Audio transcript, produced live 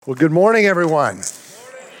Well, good morning, everyone.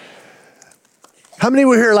 How many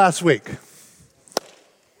were here last week?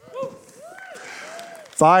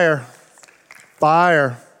 Fire.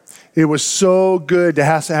 It was so good to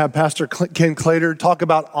have Pastor Ken Clater talk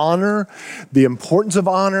about honor, the importance of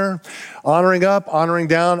honor, honoring up, honoring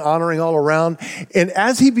down, honoring all around. And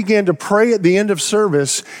as he began to pray at the end of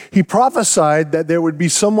service, he prophesied that there would be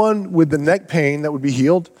someone with the neck pain that would be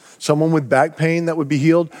healed, someone with back pain that would be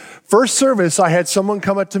healed. First service, I had someone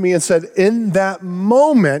come up to me and said, in that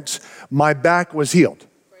moment, my back was healed.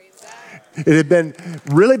 It had been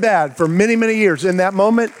really bad for many, many years in that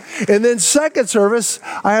moment. And then second service,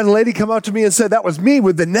 I had a lady come up to me and said, that was me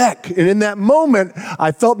with the neck. And in that moment,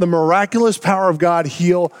 I felt the miraculous power of God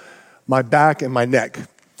heal my back and my neck.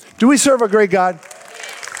 Do we serve a great God?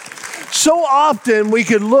 So often we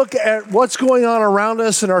could look at what's going on around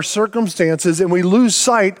us and our circumstances and we lose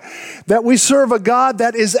sight that we serve a God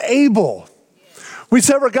that is able. We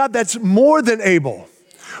serve a God that's more than able.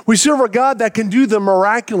 We serve a God that can do the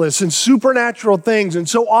miraculous and supernatural things. And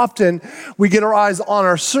so often we get our eyes on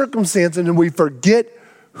our circumstances and we forget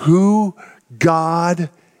who God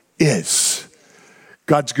is.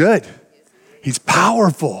 God's good. He's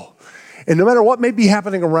powerful. And no matter what may be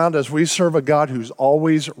happening around us, we serve a God who's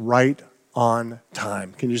always right on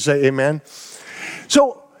time. Can you say amen?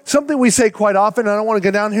 So something we say quite often, and I want to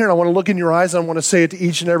go down here and I want to look in your eyes and I want to say it to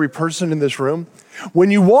each and every person in this room.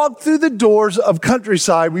 When you walk through the doors of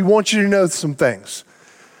Countryside, we want you to know some things.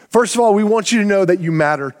 First of all, we want you to know that you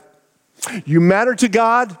matter. You matter to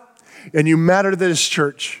God and you matter to this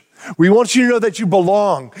church. We want you to know that you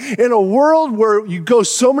belong. In a world where you go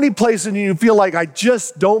so many places and you feel like I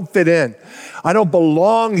just don't fit in. I don't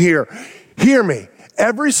belong here. Hear me.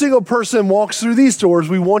 Every single person walks through these doors.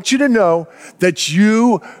 We want you to know that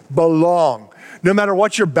you belong. No matter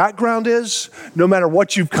what your background is, no matter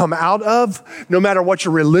what you've come out of, no matter what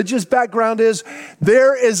your religious background is,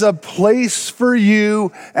 there is a place for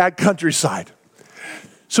you at Countryside.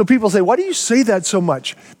 So people say, why do you say that so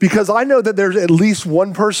much? Because I know that there's at least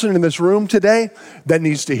one person in this room today that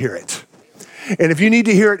needs to hear it. And if you need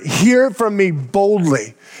to hear it from me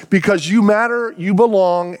boldly, because you matter, you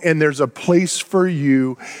belong, and there's a place for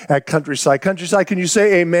you at Countryside. Countryside, can you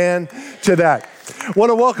say amen to that? I want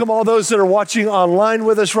to welcome all those that are watching online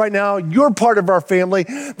with us right now. You're part of our family.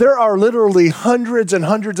 There are literally hundreds and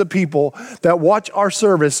hundreds of people that watch our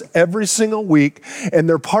service every single week, and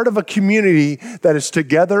they're part of a community that is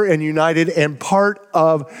together and united and part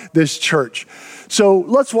of this church. So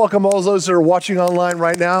let's welcome all those that are watching online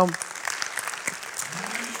right now.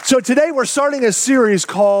 So today we're starting a series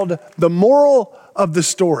called The Moral of the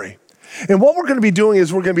Story. And what we're going to be doing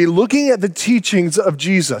is we're going to be looking at the teachings of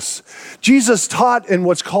Jesus. Jesus taught in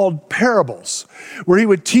what's called parables, where he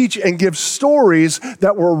would teach and give stories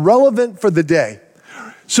that were relevant for the day,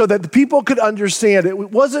 so that the people could understand it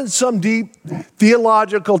wasn't some deep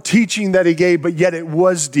theological teaching that he gave, but yet it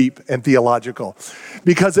was deep and theological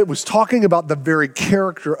because it was talking about the very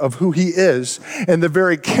character of who he is and the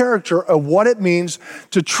very character of what it means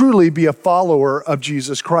to truly be a follower of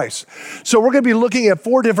Jesus Christ. So we're going to be looking at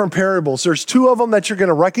 4 different parables. There's 2 of them that you're going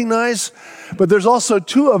to recognize, but there's also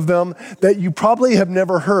 2 of them that you probably have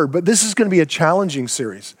never heard. But this is going to be a challenging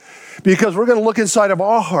series because we're going to look inside of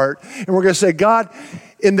our heart and we're going to say, God,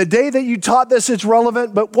 in the day that you taught this, it's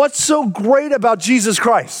relevant, but what's so great about Jesus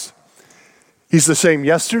Christ? He's the same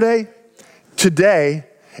yesterday, today,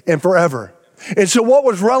 and forever. And so what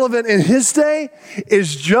was relevant in his day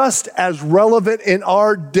is just as relevant in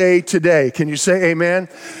our day today. Can you say amen?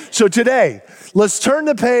 So today, let's turn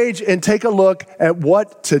the page and take a look at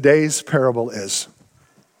what today's parable is.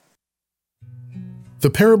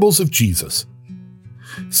 The parables of Jesus.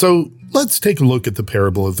 So let's take a look at the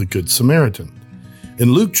parable of the Good Samaritan.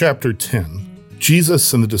 In Luke chapter 10,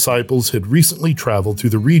 Jesus and the disciples had recently traveled through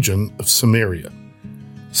the region of Samaria.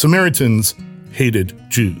 Samaritans hated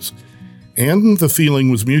Jews, and the feeling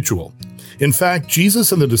was mutual. In fact,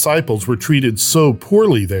 Jesus and the disciples were treated so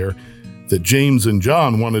poorly there that James and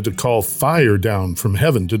John wanted to call fire down from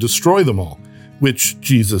heaven to destroy them all, which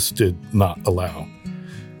Jesus did not allow.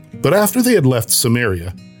 But after they had left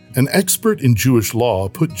Samaria, an expert in Jewish law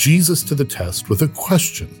put Jesus to the test with a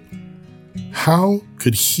question. How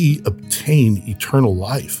could he obtain eternal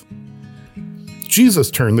life?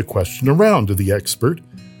 Jesus turned the question around to the expert,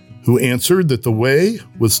 who answered that the way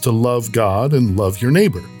was to love God and love your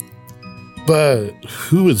neighbor. But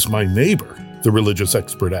who is my neighbor? The religious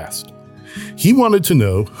expert asked. He wanted to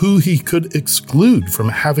know who he could exclude from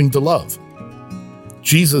having to love.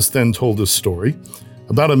 Jesus then told a story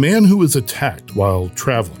about a man who was attacked while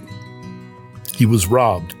traveling. He was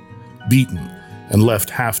robbed, beaten, and left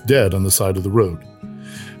half dead on the side of the road.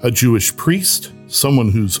 A Jewish priest, someone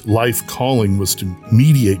whose life calling was to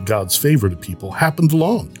mediate God's favor to people, happened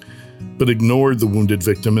along, but ignored the wounded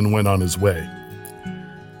victim and went on his way.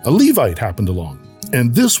 A Levite happened along,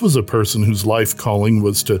 and this was a person whose life calling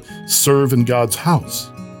was to serve in God's house.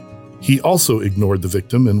 He also ignored the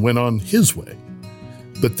victim and went on his way.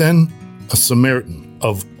 But then a Samaritan,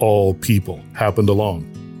 of all people, happened along.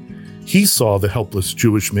 He saw the helpless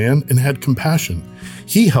Jewish man and had compassion.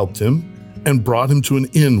 He helped him and brought him to an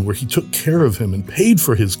inn where he took care of him and paid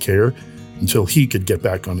for his care until he could get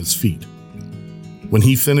back on his feet. When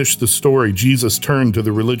he finished the story, Jesus turned to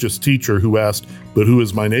the religious teacher who asked, "But who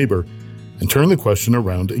is my neighbor?" and turned the question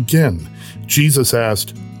around again. Jesus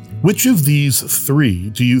asked, "Which of these three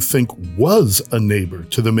do you think was a neighbor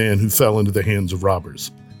to the man who fell into the hands of robbers?"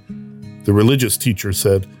 The religious teacher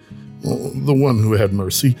said, "Well, the one who had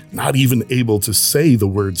mercy," not even able to say the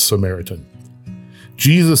word Samaritan.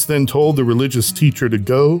 Jesus then told the religious teacher to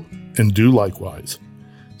go and do likewise.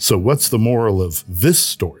 So what's the moral of this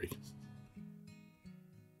story?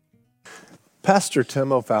 Pastor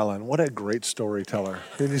Tim O'Fallon, what a great storyteller.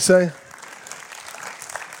 Did you say?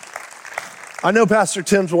 I know Pastor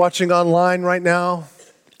Tim's watching online right now.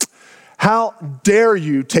 How dare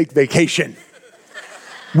you take vacation?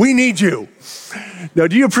 We need you. Now,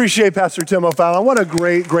 do you appreciate Pastor Tim O'Fallon? What a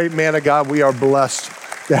great, great man of God we are blessed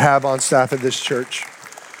to have on staff at this church.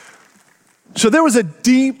 So there was a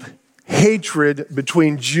deep hatred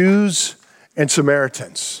between Jews and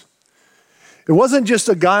Samaritans. It wasn't just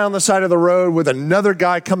a guy on the side of the road with another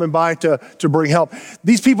guy coming by to bring help.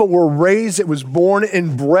 These people were raised, it was born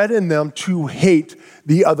and bred in them to hate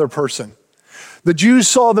the other person. The Jews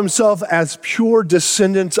saw themselves as pure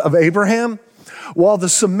descendants of Abraham, while the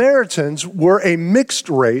Samaritans were a mixed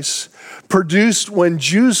race produced when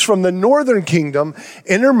Jews from the northern kingdom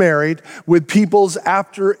intermarried with peoples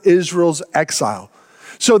after Israel's exile.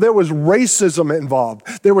 So there was racism involved.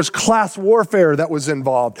 There was class warfare that was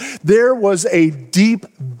involved. There was a deep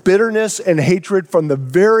bitterness and hatred from the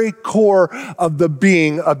very core of the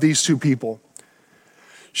being of these two people.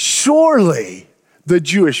 Surely the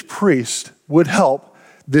Jewish priest would help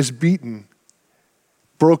this beaten,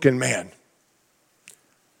 broken man.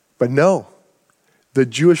 But no, the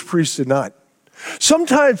Jewish priest did not.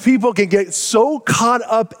 Sometimes people can get so caught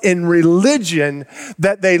up in religion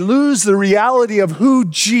that they lose the reality of who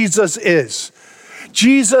Jesus is.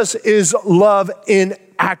 Jesus is love in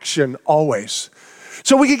action always.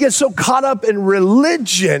 So we can get so caught up in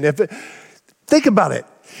religion. Think about it.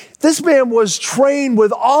 This man was trained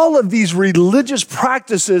with all of these religious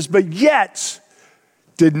practices, but yet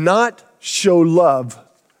did not show love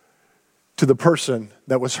to the person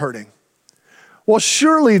that was hurting. Well,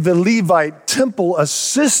 surely the Levite temple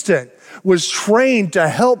assistant was trained to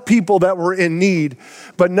help people that were in need.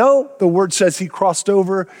 But no, the word says he crossed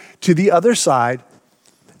over to the other side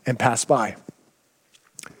and passed by.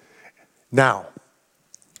 Now,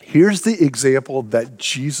 here's the example that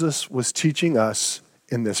Jesus was teaching us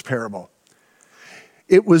in this parable.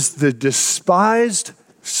 It was the despised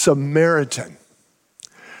Samaritan,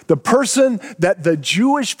 the person that the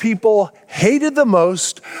Jewish people hated the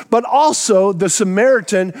most, but also the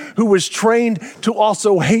Samaritan who was trained to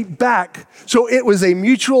also hate back. So it was a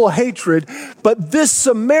mutual hatred, but this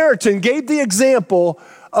Samaritan gave the example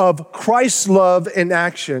of Christ's love in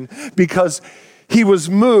action because he was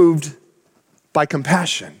moved by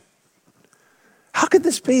compassion. How could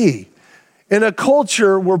this be? In a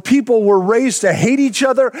culture where people were raised to hate each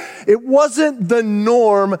other, it wasn't the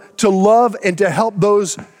norm to love and to help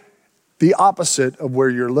those the opposite of where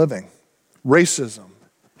you're living. Racism,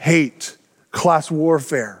 hate, class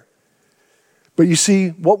warfare. But you see,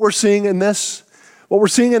 what we're seeing in this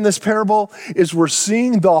parable is we're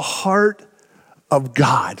seeing the heart of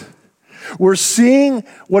God. We're seeing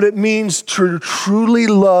what it means to truly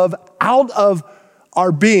love out of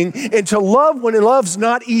our being, and to love when love's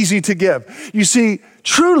not easy to give. You see,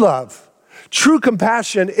 true love, true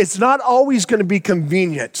compassion, it's not always going to be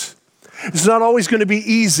convenient. It's not always going to be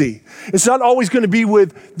easy. It's not always going to be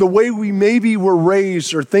with the way we maybe were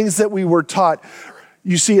raised or things that we were taught.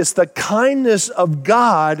 You see, it's the kindness of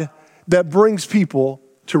God that brings people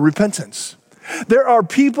to repentance. There are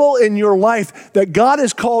people in your life that God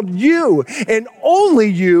has called you and only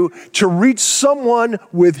you to reach someone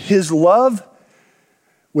with his love,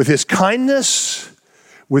 with his kindness,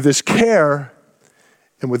 with his care,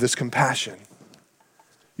 and with his compassion.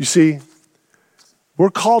 You see,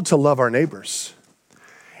 we're called to love our neighbors.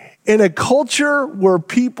 In a culture where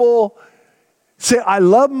people say, I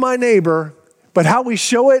love my neighbor, but how we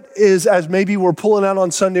show it is as maybe we're pulling out on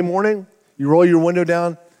Sunday morning, you roll your window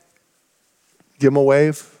down, give them a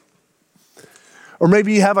wave. Or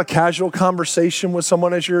maybe you have a casual conversation with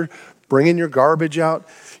someone as you're bringing your garbage out.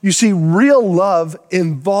 You see, real love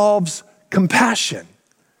involves compassion.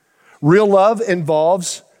 Real love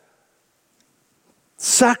involves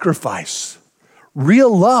sacrifice.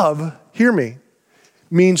 Real love, hear me,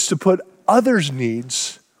 means to put others'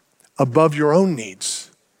 needs above your own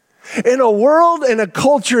needs. In a world, in a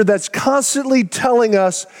culture that's constantly telling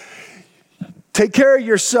us, take care of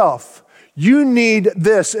yourself. You need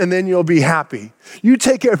this and then you'll be happy. You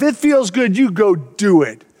take care. If it feels good, you go do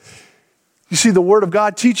it. You see, the Word of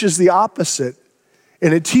God teaches the opposite,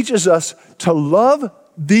 and it teaches us to love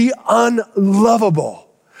the unlovable,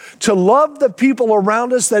 to love the people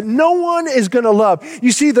around us that no one is going to love.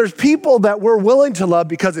 You see, there's people that we're willing to love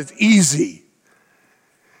because it's easy.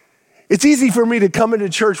 It's easy for me to come into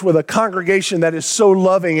church with a congregation that is so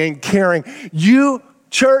loving and caring. You,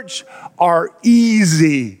 church, are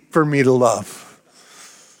easy for me to love.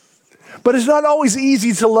 But it's not always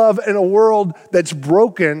easy to love in a world that's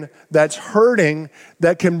broken, that's hurting,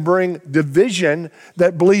 that can bring division,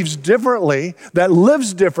 that believes differently, that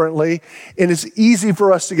lives differently, and it's easy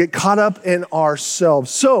for us to get caught up in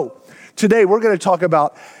ourselves. So today we're going to talk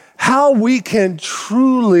about how we can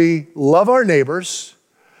truly love our neighbors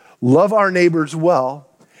well,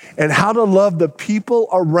 and how to love the people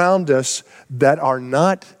around us that are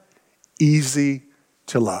not easy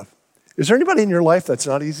to love. Is there anybody in your life that's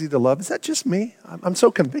not easy to love? Is that just me? I'm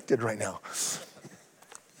so convicted right now.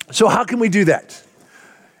 So how can we do that?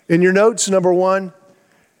 In your notes, number one,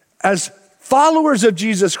 as followers of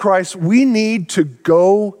Jesus Christ, we need to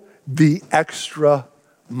go the extra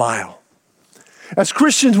mile. As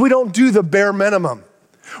Christians, we don't do the bare minimum.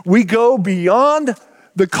 We go beyond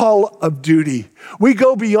the call of duty. We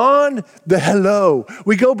go beyond the hello.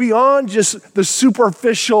 We go beyond just the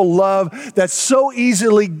superficial love that's so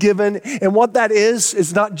easily given. And what that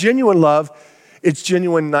is not genuine love, it's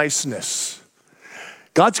genuine niceness.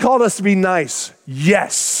 God's called us to be nice,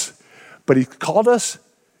 yes, but He called us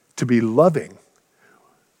to be loving,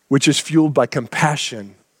 which is fueled by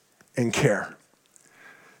compassion and care.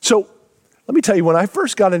 So let me tell you, when I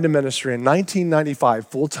first got into ministry in 1995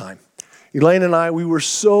 full-time, Elaine and I, we were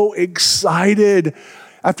so excited.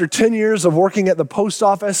 After 10 years of working at the post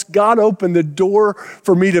office, God opened the door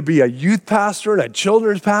for me to be a youth pastor and a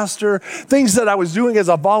children's pastor, things that I was doing as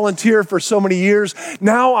a volunteer for so many years.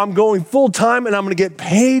 Now I'm going full time and I'm going to get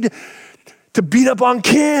paid to beat up on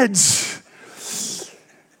kids.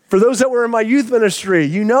 For those that were in my youth ministry,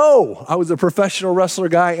 you know I was a professional wrestler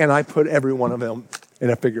guy and I put every one of them in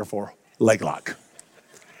a figure 4 leg lock.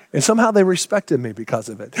 And somehow they respected me because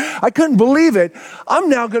of it. I couldn't believe it. I'm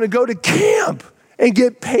now going to go to camp and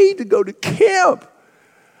get paid to go to camp.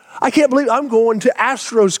 I can't believe I'm going to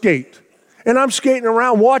Astro skate. And I'm skating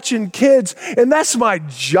around watching kids. And that's my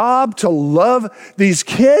job, to love these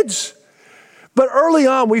kids. But early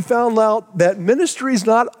on, we found out that ministry is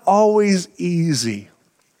not always easy.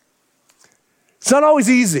 It's not always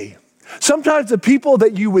easy. Sometimes the people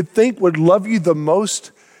that you would think would love you the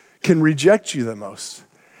most can reject you the most.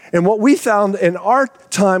 And what we found in our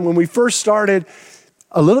time when we first started,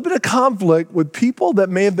 a little bit of conflict with people that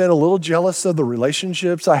may have been a little jealous of the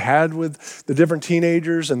relationships I had with the different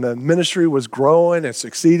teenagers, and the ministry was growing and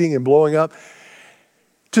succeeding and blowing up,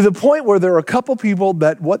 to the point where there were a couple people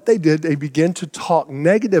that what they did, they began to talk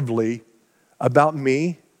negatively about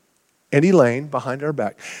me and Elaine behind our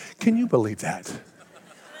back. Can you believe that?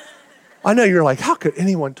 I know you're like, how could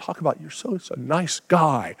anyone talk about you're so a nice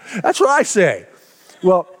guy? That's what I say.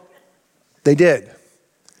 Well, they did.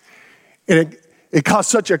 And it caused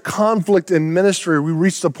such a conflict in ministry. We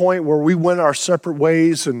reached a point where we went our separate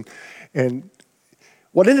ways. And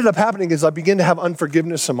what ended up happening is I began to have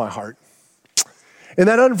unforgiveness in my heart. And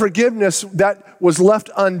that unforgiveness that was left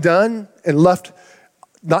undone and left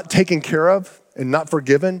not taken care of and not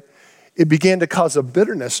forgiven, it began to cause a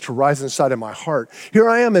bitterness to rise inside of my heart. Here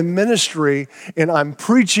I am in ministry, and I'm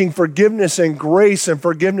preaching forgiveness and grace and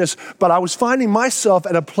forgiveness, but I was finding myself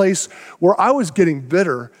at a place where I was getting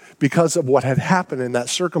bitter because of what had happened in that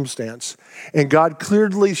circumstance. And God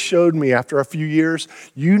clearly showed me after a few years,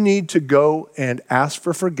 you need to go and ask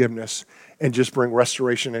for forgiveness and just bring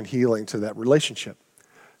restoration and healing to that relationship.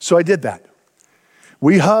 So I did that.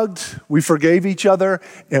 We hugged, we forgave each other,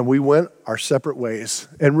 and we went our separate ways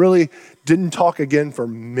and really didn't talk again for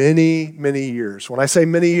many, many years. When I say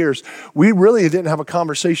many years, we really didn't have a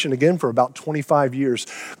conversation again for about 25 years.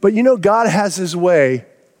 But you know, God has His way.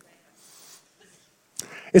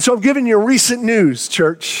 And so I'm giving you recent news,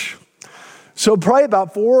 church. So probably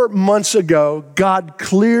about 4 months ago, God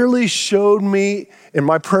clearly showed me in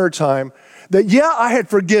my prayer time that, yeah, I had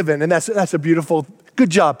forgiven, and that's a beautiful, good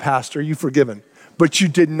job, Pastor, you've forgiven. but you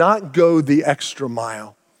did not go the extra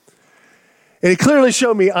mile. And he clearly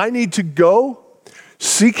showed me I need to go,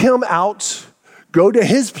 seek him out, go to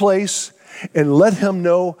his place, and let him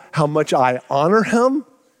know how much I honor him,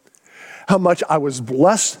 how much I was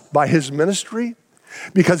blessed by his ministry,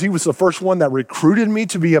 because he was the first one that recruited me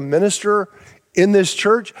to be a minister in this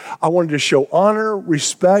church. I wanted to show honor,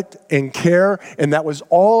 respect, and care, and that was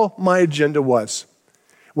all my agenda was.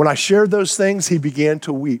 When I shared those things, he began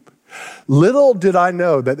to weep. Little did I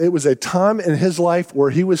know that it was a time in his life where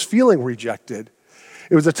he was feeling rejected.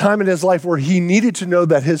 It was a time in his life where he needed to know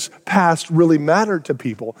that his past really mattered to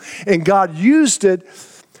people. And God used it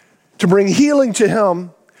to bring healing to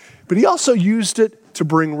him, but he also used it to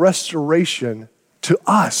bring restoration to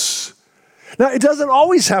us. Now, it doesn't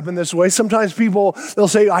always happen this way. Sometimes people, they'll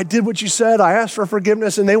say, I did what you said, I asked for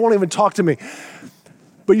forgiveness, and they won't even talk to me.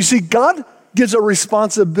 But you see, God gives a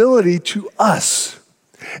responsibility to us.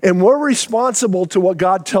 And we're responsible to what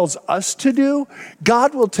God tells us to do.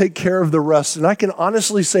 God will take care of the rest. And I can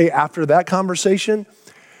honestly say after that conversation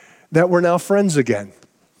that we're now friends again.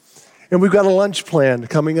 And we've got a lunch plan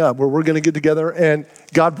coming up where we're going to get together, and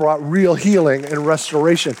God brought real healing and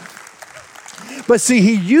restoration. But see,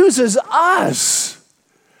 he uses us,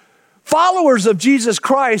 followers of Jesus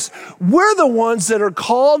Christ. We're the ones that are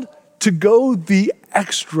called to go the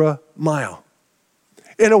extra mile.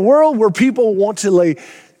 In a world where people want to lay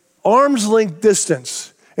arm's length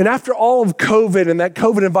distance, and after all of COVID and that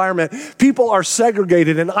COVID environment, people are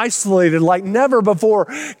segregated and isolated like never before.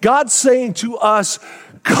 God's saying to us,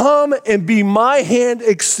 come and be my hand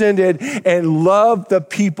extended and love the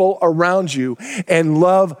people around you and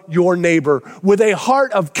love your neighbor with a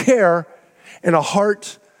heart of care and a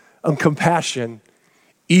heart of compassion,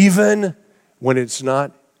 even when it's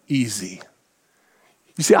not easy.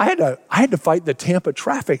 You see, I had to fight the Tampa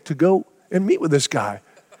traffic to go and meet with this guy.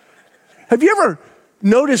 Have you ever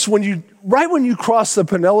noticed right when you cross the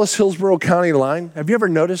Pinellas-Hillsborough County line, have you ever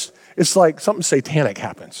noticed it's like something satanic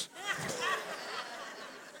happens?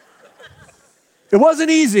 It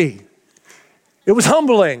wasn't easy. It was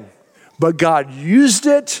humbling, but God used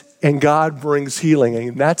it, and God brings healing,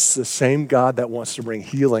 and that's the same God that wants to bring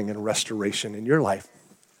healing and restoration in your life.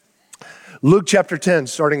 Luke chapter 10,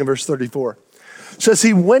 starting in verse 34, says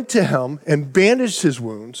he went to him and bandaged his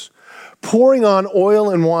wounds, pouring on oil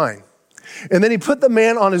and wine. And then he put the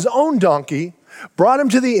man on his own donkey, brought him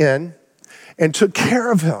to the inn, and took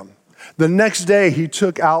care of him. The next day he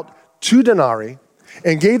took out 2 denarii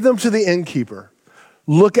and gave them to the innkeeper.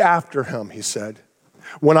 Look after him, he said.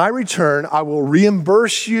 When I return, I will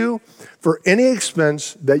reimburse you for any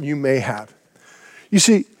expense that you may have. You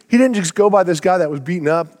see, he didn't just go by this guy that was beaten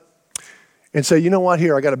up and say, you know what,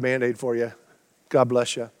 here, I got a Band-Aid for you. God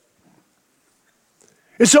bless you.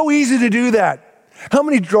 It's so easy to do that. How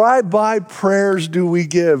many drive-by prayers do we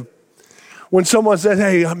give when someone says,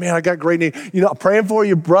 hey, man, I got great need. You know, I'm praying for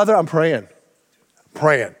you, brother, I'm praying.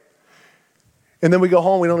 And then we go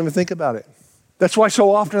home, we don't even think about it. That's why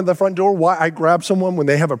so often at the front door, why I grab someone when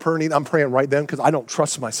they have a prayer need, I'm praying right then because I don't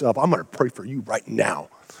trust myself. I'm going to pray for you right now.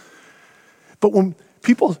 But when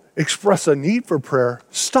people express a need for prayer,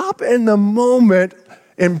 stop in the moment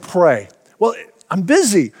and pray. Well, I'm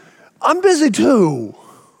busy. I'm busy too.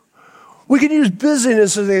 We can use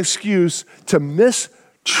busyness as an excuse to miss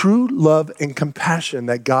true love and compassion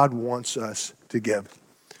that God wants us to give.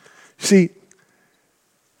 See,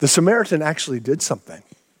 the Samaritan actually did something.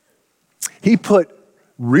 He put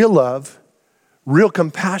real love, real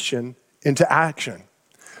compassion into action,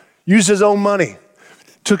 used his own money,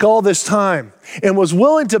 took all this time, and was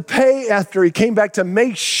willing to pay after he came back to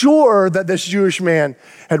make sure that this Jewish man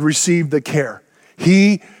had received the care.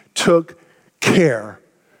 He took care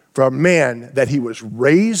for a man that he was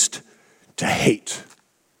raised to hate.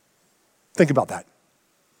 Think about that.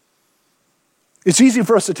 It's easy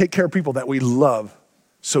for us to take care of people that we love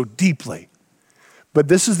so deeply. But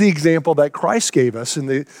this is the example that Christ gave us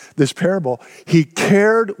in this parable. He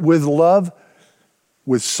cared with love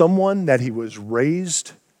with someone that he was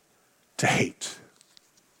raised to hate.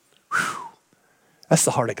 Whew. That's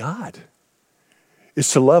the heart of God.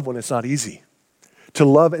 It's to love when it's not easy. To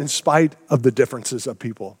love in spite of the differences of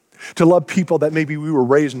people. To love people that maybe we were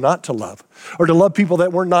raised not to love. Or to love people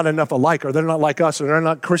that we're not enough alike, or they're not like us, or they're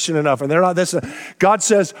not Christian enough, or they're not this. God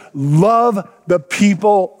says, love the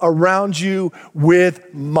people around you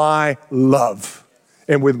with my love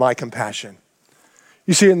and with my compassion.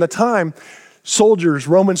 You see, in the time,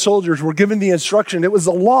 Roman soldiers were given the instruction, it was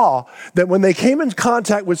the law, that when they came in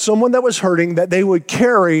contact with someone that was hurting, that they would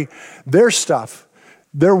carry their stuff,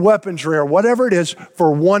 their weaponry, or whatever it is,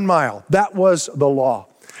 for 1 mile. That was the law.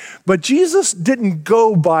 But Jesus didn't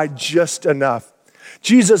go by just enough.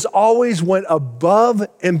 Jesus always went above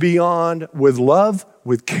and beyond with love,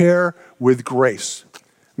 with care, with grace.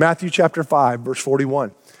 Matthew chapter 5, verse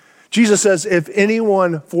 41. Jesus says, if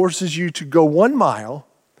anyone forces you to go 1 mile,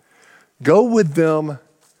 go with them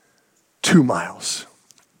 2 miles.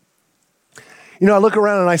 You know, I look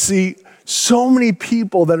around and I see so many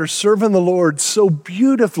people that are serving the Lord so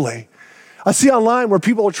beautifully. I see online where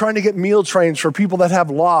people are trying to get meal trains for people that have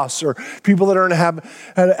loss or people that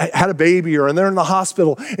had a baby or and they're in the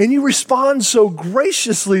hospital. And you respond so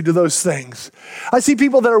graciously to those things. I see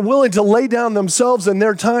people that are willing to lay down themselves and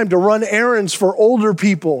their time to run errands for older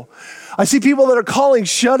people. I see people that are calling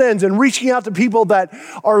shut-ins and reaching out to people that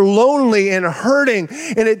are lonely and hurting.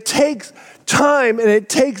 And it takes time and it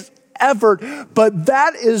takes effort, but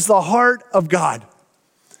that is the heart of God.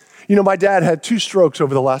 You know, my dad had 2 strokes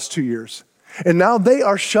over the last 2 years. And now they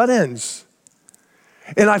are shut-ins.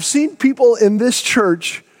 And I've seen people in this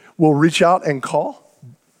church will reach out and call,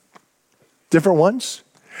 different ones.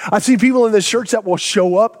 I've seen people in this church that will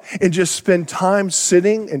show up and just spend time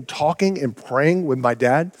sitting and talking and praying with my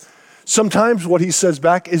dad. Sometimes what he says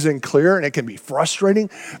back isn't clear and it can be frustrating,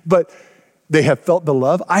 but they have felt the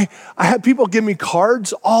love. I have people give me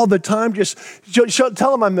cards all the time, just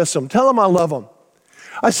tell them I miss them, tell them I love them.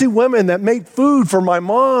 I see women that make food for my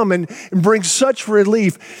mom and bring such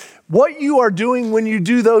relief. What you are doing when you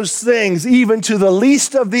do those things, even to the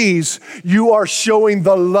least of these, you are showing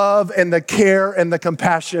the love and the care and the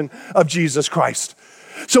compassion of Jesus Christ.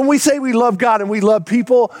 So when we say we love God and we love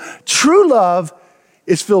people, true love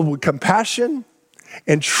is filled with compassion,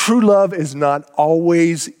 and true love is not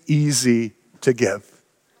always easy to give.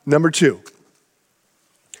 Number 2,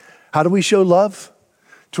 how do we show love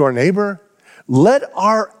to our neighbor? Let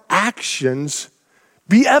our actions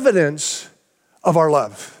be evidence of our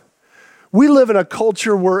love. We live in a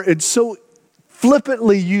culture where it's so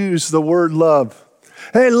flippantly used, the word love.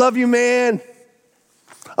 Hey, love you, man.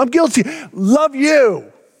 I'm guilty. Love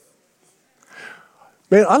you.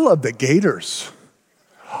 Man, I love the Gators.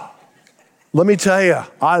 Let me tell you,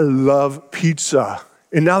 I love pizza.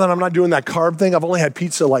 And now that I'm not doing that carb thing, I've only had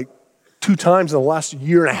pizza like 2 times in the last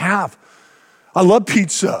year and a half. I love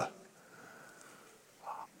pizza.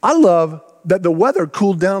 I love that the weather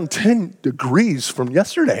cooled down 10 degrees from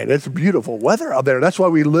yesterday, and it's beautiful weather out there. That's why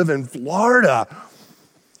we live in Florida.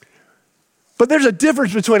 But there's a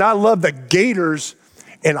difference between I love the Gators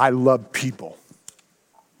and I love people.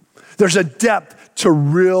 There's a depth to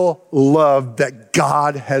real love that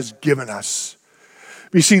God has given us.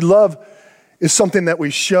 You see, love is something that we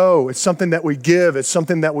show. It's something that we give. It's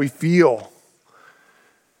something that we feel.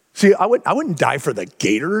 See, I wouldn't die for the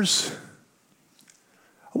Gators.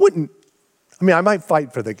 I might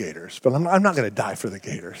fight for the Gators, but I'm not going to die for the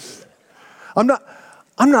Gators. I'm not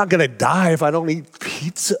going to die if I don't eat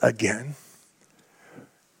pizza again.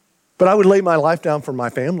 But I would lay my life down for my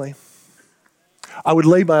family. I would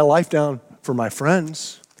lay my life down for my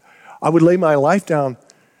friends. I would lay my life down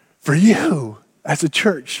for you as a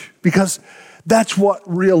church, because that's what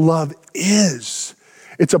real love is.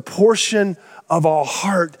 It's a portion of our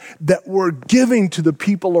heart that we're giving to the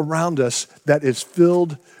people around us that is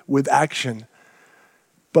filled with action.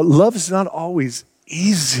 But love is not always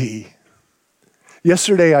easy.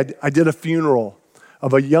 Yesterday, I did a funeral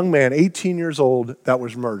of a young man, 18 years old, that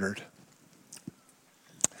was murdered.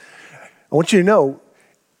 I want you to know,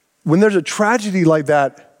 when there's a tragedy like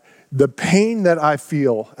that, the pain that I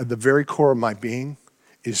feel at the very core of my being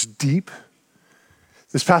is deep.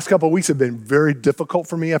 This past couple of weeks have been very difficult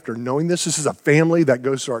for me after knowing this. This is a family that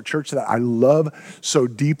goes to our church that I love so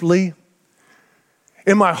deeply.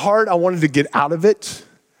 In my heart, I wanted to get out of it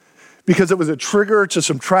because it was a trigger to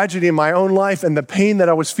some tragedy in my own life, and the pain that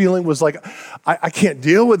I was feeling was like, I can't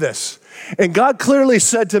deal with this. And God clearly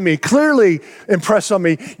said to me, clearly impressed on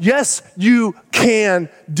me, yes, you can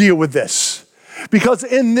deal with this. Because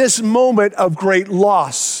in this moment of great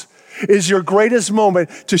loss is your greatest moment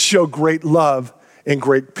to show great love and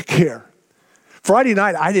great care. Friday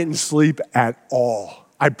night, I didn't sleep at all.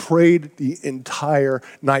 I prayed the entire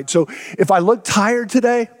night. So if I look tired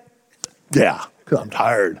today, yeah, because I'm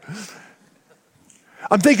tired.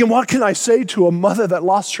 I'm thinking, what can I say to a mother that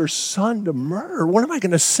lost her son to murder? What am I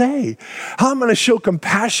going to say? How am I going to show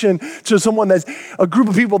compassion to someone that's a group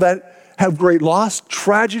of people that have great loss,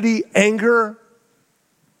 tragedy, anger,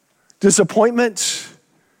 disappointment?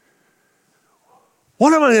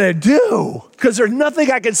 What am I going to do? Because there's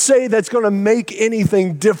nothing I can say that's going to make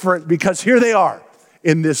anything different, because here they are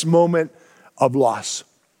in this moment of loss.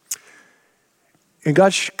 And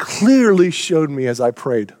God clearly showed me as I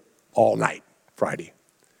prayed all night Friday,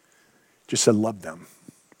 just said, love them.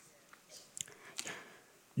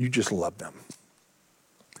 You just love them.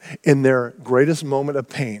 in their greatest moment of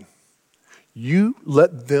pain, you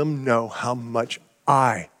let them know how much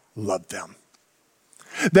I love them.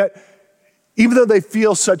 That even though they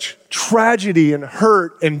feel such tragedy and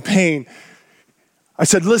hurt and pain, I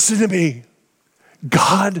said, listen to me.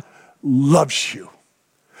 God loves you.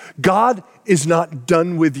 God is not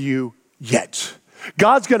done with you yet.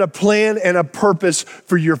 God's got a plan and a purpose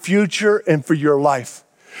for your future and for your life.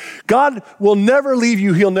 God will never leave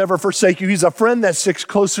you. He'll never forsake you. He's a friend that sticks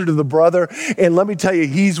closer to the brother. And let me tell you,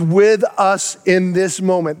 he's with us in this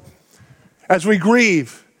moment. As we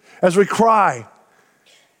grieve, as we cry,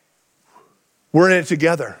 we're in it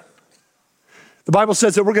together. The Bible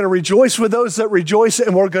says that we're going to rejoice with those that rejoice,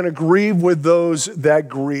 and we're going to grieve with those that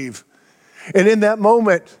grieve. And in that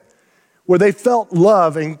moment where they felt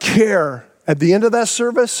love and care, at the end of that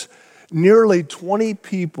service, nearly 20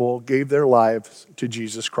 people gave their lives to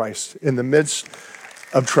Jesus Christ in the midst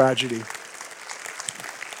of tragedy.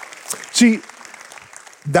 See,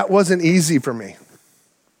 that wasn't easy for me.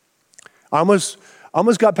 I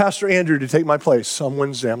almost got Pastor Andrew to take my place on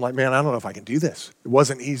Wednesday. I'm like, man, I don't know if I can do this. It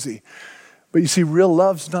wasn't easy. But you see, real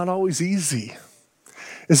love's not always easy.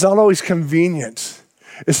 It's not always convenient.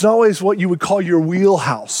 It's not always what you would call your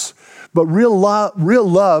wheelhouse. But real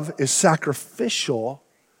love is sacrificial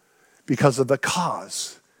because of the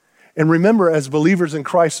cause. And remember, as believers in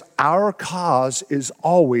Christ, our cause is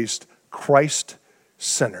always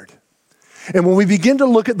Christ-centered. And when we begin to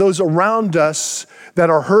look at those around us that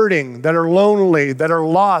are hurting, that are lonely, that are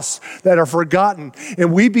lost, that are forgotten,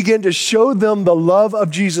 and we begin to show them the love of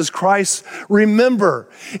Jesus Christ, remember,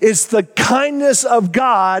 it's the kindness of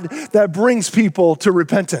God that brings people to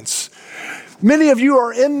repentance. Many of you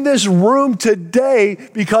are in this room today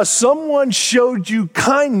because someone showed you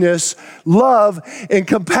kindness, love, and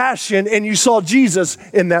compassion, and you saw Jesus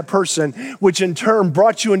in that person, which in turn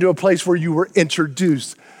brought you into a place where you were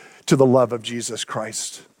introduced to the love of Jesus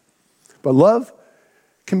Christ. But love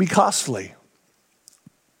can be costly.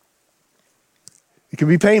 It can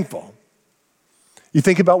be painful. You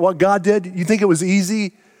think about what God did. You think it was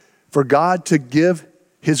easy for God to give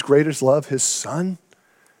his greatest love, his son,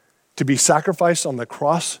 to be sacrificed on the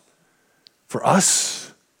cross for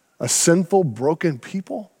us, a sinful, broken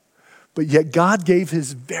people? But yet God gave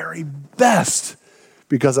his very best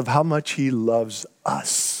because of how much he loves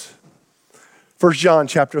us. 1 John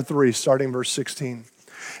chapter 3, starting verse 16,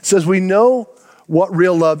 says, we know what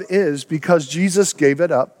real love is because Jesus gave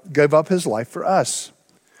up his life for us.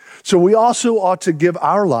 So we also ought to give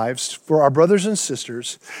our lives for our brothers and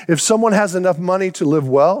sisters. If someone has enough money to live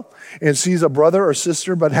well and sees a brother or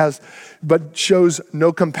sister but shows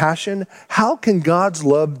no compassion, how can God's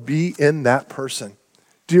love be in that person?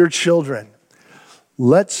 Dear children,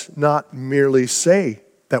 let's not merely say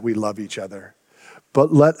that we love each other,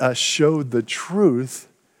 but let us show the truth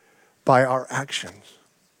by our actions.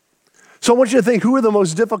 So I want you to think, who are the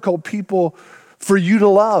most difficult people for you to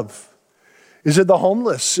love? Is it the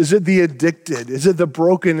homeless? Is it the addicted? Is it the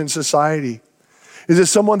broken in society? Is it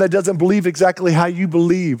someone that doesn't believe exactly how you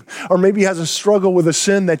believe? Or maybe has a struggle with a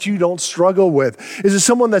sin that you don't struggle with? Is it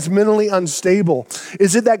someone that's mentally unstable?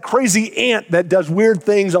 Is it that crazy aunt that does weird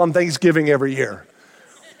things on Thanksgiving every year?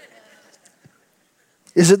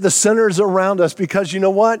 Is it the sinners around us? Because you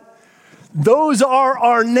know what? Those are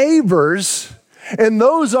our neighbors, and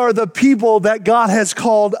those are the people that God has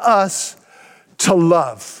called us to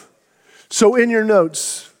love. So in your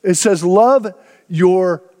notes, it says, love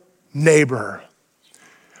your neighbor.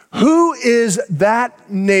 Who is that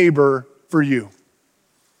neighbor for you?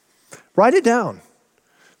 Write it down.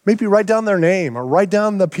 Maybe write down their name, or write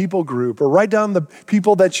down the people group, or write down the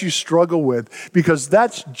people that you struggle with, because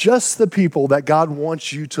that's just the people that God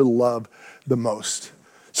wants you to love the most.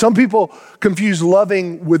 Some people confuse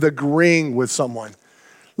loving with agreeing with someone.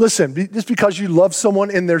 Listen, just because you love someone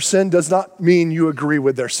in their sin does not mean you agree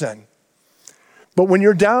with their sin. But when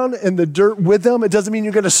you're down in the dirt with them, it doesn't mean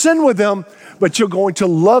you're going to sin with them, but you're going to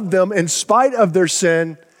love them in spite of their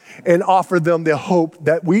sin and offer them the hope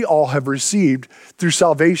that we all have received through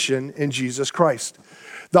salvation in Jesus Christ.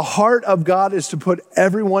 The heart of God is to put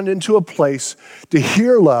everyone into a place to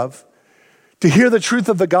hear love, to hear the truth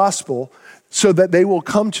of the gospel, so that they will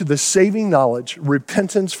come to the saving knowledge,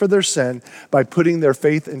 repentance for their sin, by putting their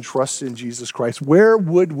faith and trust in Jesus Christ. Where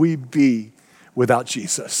would we be without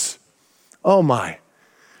Jesus? Oh my.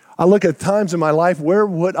 I look at times in my life, where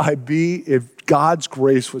would I be if God's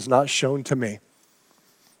grace was not shown to me?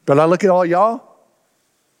 But I look at all y'all.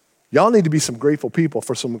 Y'all need to be some grateful people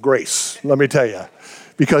for some grace, let me tell you,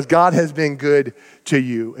 because God has been good to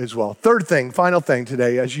you as well. Third thing, final thing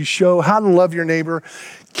today, as you show how to love your neighbor,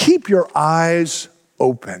 keep your eyes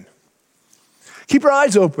open. Keep your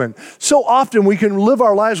eyes open. So often we can live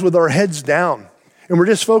our lives with our heads down and we're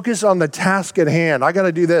just focused on the task at hand. I got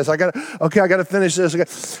to do this. I got to finish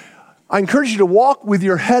this. I encourage you to walk with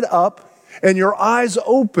your head up and your eyes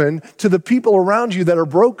open to the people around you that are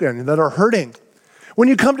broken, that are hurting. When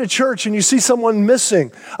you come to church and you see someone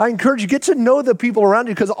missing, I encourage you, get to know the people around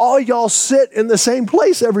you because all y'all sit in the same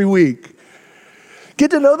place every week.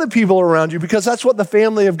 Get to know the people around you because that's what the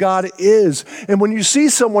family of God is. And when you see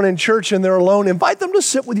someone in church and they're alone, invite them to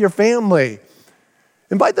sit with your family.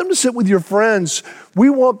 Invite them to sit with your friends. We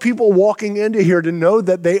want people walking into here to know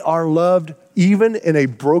that they are loved even in a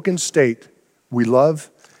broken state. We love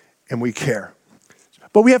and we care.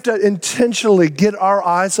 But we have to intentionally get our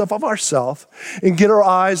eyes off of ourselves and get our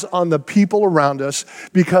eyes on the people around us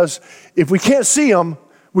because if we can't see them,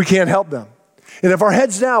 we can't help them. And if our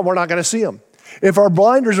head's down, we're not going to see them. If our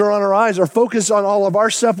blinders are on our eyes or focused on all of our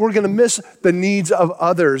stuff, we're going to miss the needs of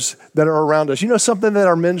others that are around us. You know something that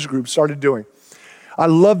our men's group started doing? I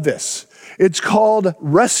love this. It's called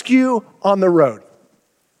Rescue on the Road.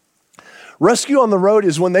 Rescue on the Road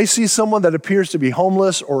is when they see someone that appears to be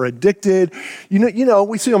homeless or addicted. You know,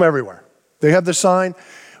 we see them everywhere. They have the sign.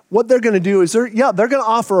 What they're going to do is they're going to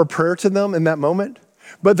offer a prayer to them in that moment,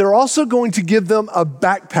 but they're also going to give them a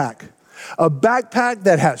backpack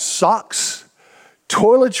that has socks,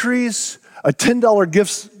 toiletries, a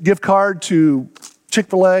 $10 gift card to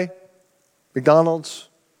Chick-fil-A, McDonald's,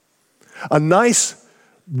 a nice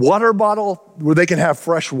water bottle where they can have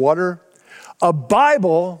fresh water, a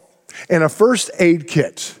Bible, and a first aid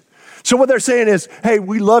kit. So what they're saying is, hey,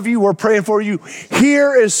 we love you, we're praying for you.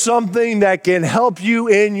 Here is something that can help you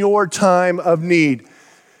in your time of need.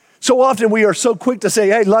 So often we are so quick to say,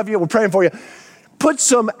 hey, love you, we're praying for you. Put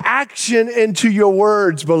some action into your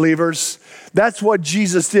words, believers. That's what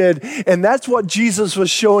Jesus did, and that's what Jesus was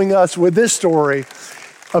showing us with this story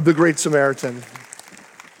of the Great Samaritan.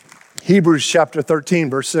 Hebrews chapter 13,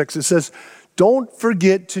 verse 6, it says, don't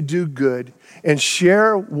forget to do good and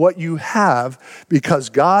share what you have because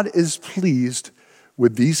God is pleased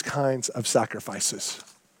with these kinds of sacrifices.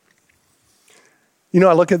 You know,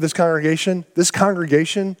 I look at this congregation. This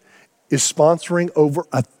congregation is sponsoring over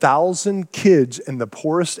 1,000 kids in the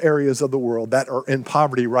poorest areas of the world that are in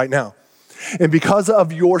poverty right now. And because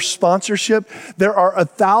of your sponsorship, there are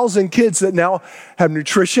 1,000 kids that now have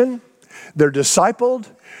nutrition, they're discipled,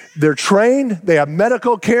 they're trained, they have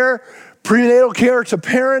medical care, prenatal care to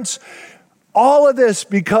parents. All of this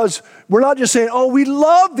because we're not just saying, oh, we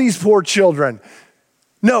love these poor children.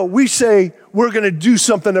 No, we say we're going to do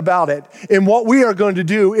something about it. And what we are going to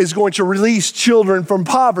do is going to release children from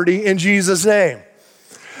poverty in Jesus' name.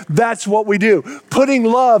 That's what we do. Putting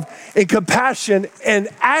love and compassion and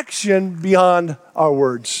action beyond our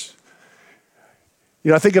words. You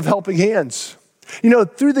know, I think of Helping Hands. You know,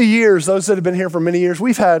 through the years, those that have been here for many years,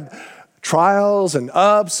 we've had trials and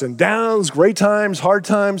ups and downs, great times, hard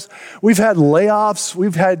times. We've had layoffs.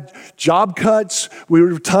 We've had job cuts. We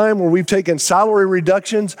were a time where we've taken salary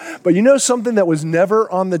reductions. But you know something that was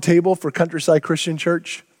never on the table for Countryside Christian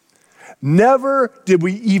Church? Never did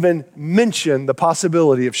we even mention the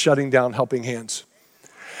possibility of shutting down Helping Hands.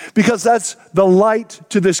 Because that's the light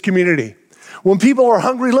to this community. When people are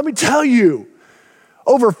hungry, let me tell you,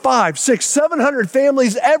 over 500, 600, 700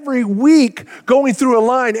 families every week going through a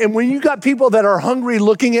line. And when you got people that are hungry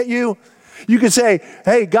looking at you, you can say,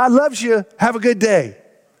 hey, God loves you. Have a good day.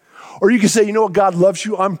 Or you can say, you know what, God loves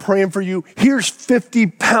you. I'm praying for you. Here's 50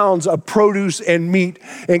 pounds of produce and meat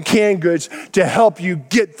and canned goods to help you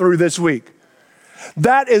get through this week.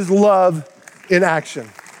 That is love in action.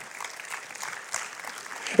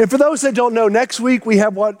 And for those that don't know, next week we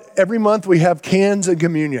have every month we have cans and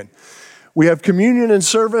communion. We have communion and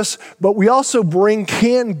service, but we also bring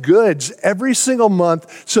canned goods every single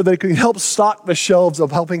month so that it can help stock the shelves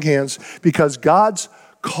of Helping Hands because God's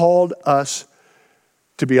called us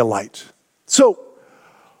to be a light. So,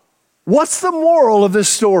 what's the moral of this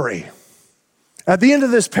story? At the end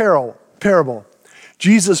of this parable,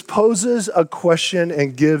 Jesus poses a question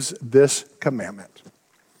and gives this commandment.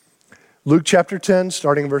 Luke chapter 10,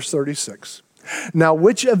 starting verse 36. Now,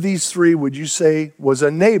 which of these three would you say was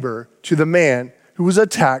a neighbor to the man who was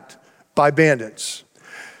attacked by bandits?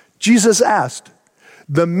 Jesus asked.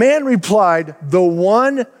 The man replied, the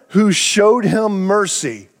one who showed him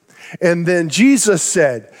mercy. And then Jesus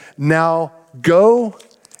said, now go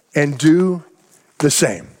and do the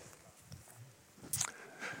same.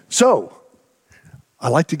 So, I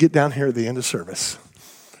like to get down here at the end of service.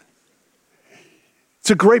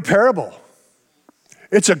 It's a great parable.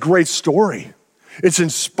 It's a great story. It's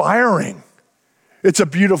inspiring. It's a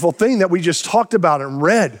beautiful thing that we just talked about and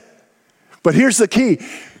read. But here's the key.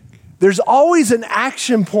 there's always an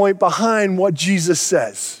action point behind what Jesus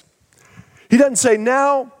says. He doesn't say,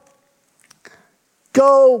 now,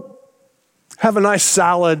 go have a nice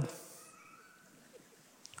salad.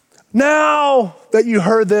 Now that you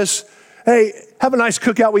heard this, hey, have a nice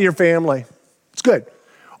cookout with your family. It's good.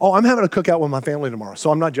 Oh, I'm having a cookout with my family tomorrow, so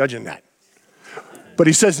I'm not judging that. But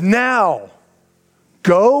he says, now,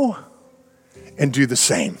 go and do the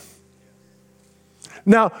same.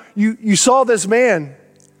 Now, you saw this man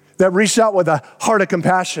that reached out with a heart of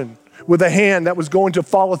compassion, with a hand that was going to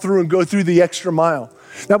follow through and go through the extra mile,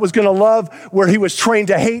 that was going to love where he was trained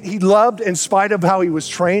to hate. He loved in spite of how he was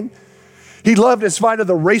trained. He loved in spite of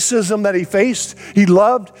the racism that he faced. He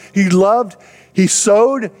loved, he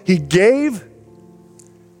sowed, he gave.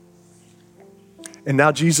 And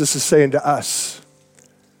now Jesus is saying to us,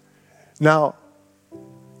 now,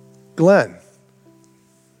 Glenn,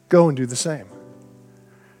 go and do the same.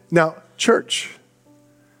 Now, church,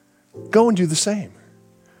 go and do the same.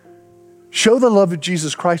 Show the love of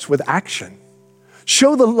Jesus Christ with action.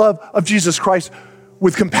 Show the love of Jesus Christ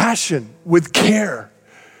with compassion, with care.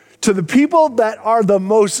 To the people that are the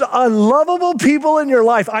most unlovable people in your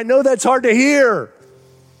life. I know that's hard to hear.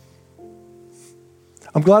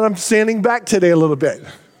 I'm glad I'm standing back today a little bit.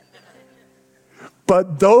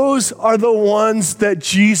 But those are the ones that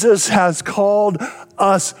Jesus has called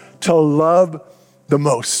us to love the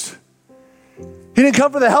most. He didn't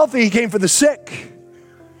come for the healthy, he came for the sick.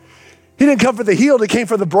 He didn't come for the healed, he came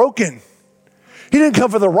for the broken. He didn't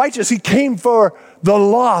come for the righteous, he came for the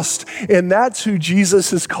lost. And that's who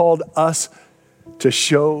Jesus has called us to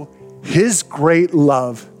show his great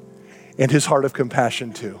love and his heart of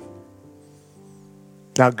compassion to.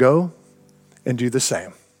 Now go and do the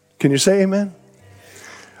same. Can you say amen?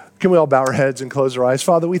 Can we all bow our heads and close our eyes?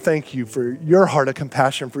 Father, we thank you for your heart of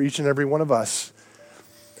compassion for each and every one of us.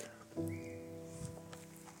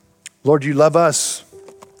 Lord, you love us.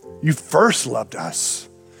 You first loved us.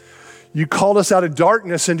 You called us out of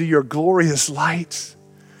darkness into your glorious light.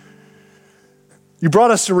 You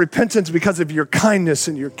brought us to repentance because of your kindness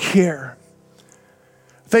and your care.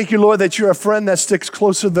 Thank you, Lord, that you're a friend that sticks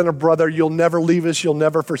closer than a brother. You'll never leave us. You'll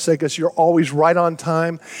never forsake us. You're always right on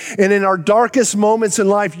time. And in our darkest moments in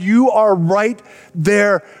life, you are right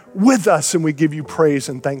there with us, and we give you praise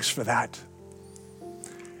and thanks for that.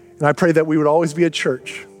 And I pray that we would always be a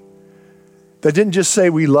church that didn't just say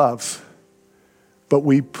we love, but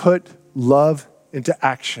we put love into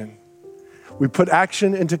action. We put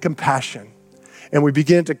action into compassion, and we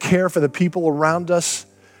begin to care for the people around us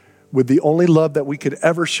with the only love that we could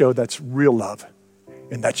ever show that's real love,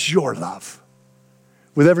 and that's your love.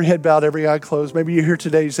 With every head bowed, every eye closed, maybe you're here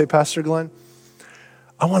today, you say, Pastor Glenn,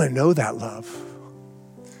 I want to know that love.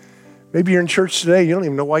 Maybe you're in church today, you don't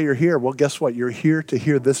even know why you're here. Well, guess what? You're here to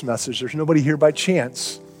hear this message. There's nobody here by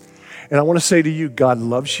chance. And I want to say to you, God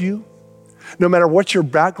loves you. No matter what your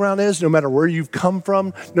background is, no matter where you've come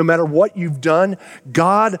from, no matter what you've done,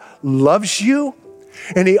 God loves you,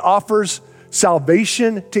 and he offers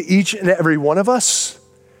salvation to each and every one of us.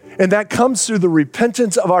 And that comes through the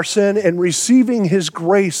repentance of our sin and receiving his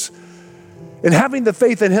grace and having the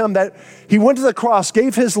faith in him that he went to the cross,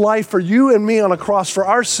 gave his life for you and me on a cross for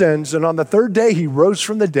our sins. And on the third day, he rose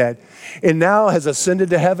from the dead and now has ascended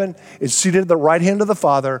to heaven, is seated at the right hand of the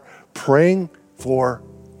Father, praying for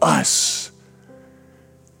us.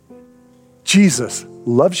 Jesus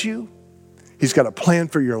loves you. He's got a plan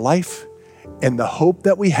for your life. And the hope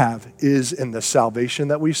that we have is in the salvation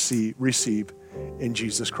that we receive in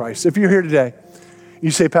Jesus Christ. If you're here today,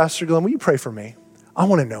 you say, Pastor Glenn, will you pray for me? I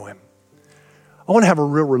want to know him. I want to have a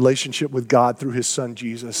real relationship with God through his son,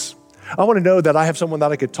 Jesus. I want to know that I have someone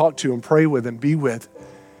that I could talk to and pray with and be with.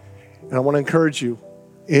 And I want to encourage you,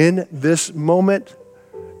 in this moment,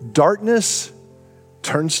 darkness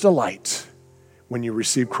turns to light when you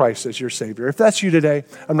receive Christ as your Savior. If that's you today,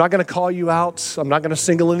 I'm not going to call you out. I'm not going to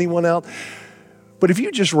single anyone out. But if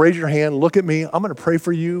you just raise your hand, look at me, I'm going to pray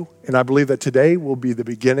for you. And I believe that today will be the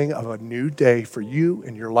beginning of a new day for you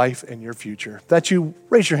and your life and your future. If that's you,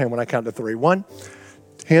 raise your hand when I count to 3. 1,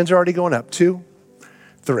 hands are already going up. 2,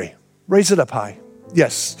 3, raise it up high.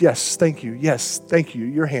 Yes, yes, thank you. Yes, thank you.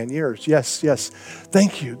 Your hand, yours. Yes, yes.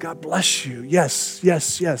 Thank you. God bless you. Yes,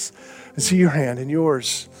 yes, yes. I see your hand and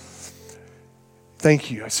yours.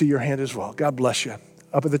 Thank you. I see your hand as well. God bless you.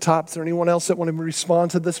 Up at the top, is there anyone else that want to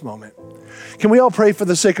respond to this moment? Can we all pray for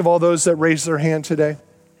the sake of all those that raised their hand today?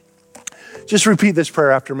 Just repeat this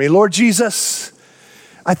prayer after me. Lord Jesus,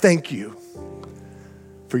 I thank you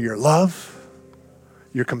for your love,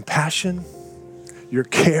 your compassion, your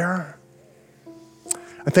care.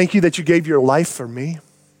 I thank you that you gave your life for me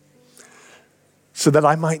so that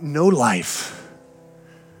I might know life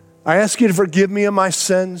I ask you to forgive me of my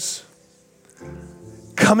sins.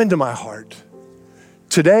 Come into my heart.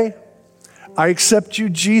 Today, I accept you,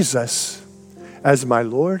 Jesus, as my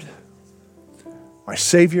Lord, my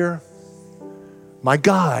Savior, my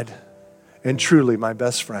God, and truly my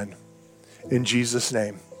best friend. In Jesus'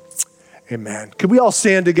 name, amen. Could we all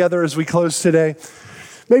stand together as we close today?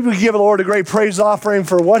 Maybe we can give the Lord a great praise offering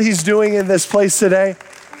for what he's doing in this place today.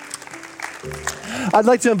 I'd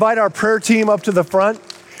like to invite our prayer team up to the front.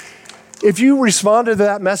 If you responded to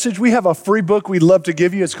that message, we have a free book we'd love to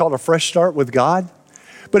give you. It's called A Fresh Start with God.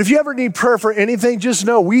 But if you ever need prayer for anything, just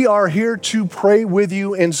know we are here to pray with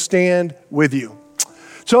you and stand with you.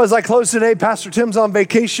 So as I close today, Pastor Tim's on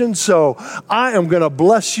vacation, so I am going to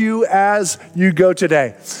bless you as you go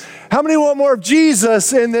today. How many want more of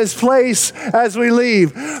Jesus in this place as we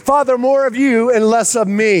leave? Father, more of you and less of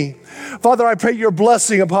me. Father, I pray your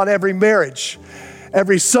blessing upon every marriage,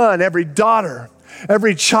 every son, every daughter,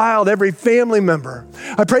 every child, every family member.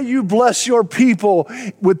 I pray you bless your people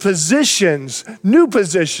with positions, new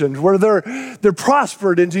positions, where they're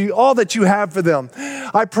prospered into all that you have for them.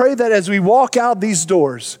 I pray that as we walk out these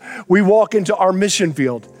doors, we walk into our mission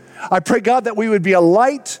field. I pray, God, that we would be a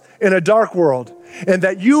light in a dark world, and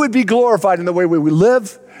that you would be glorified in the way we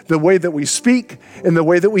live, the way that we speak, and the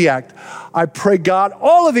way that we act. I pray, God,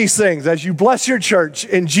 all of these things as you bless your church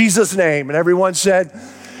in Jesus' name. And everyone said,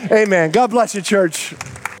 amen. God bless you, church.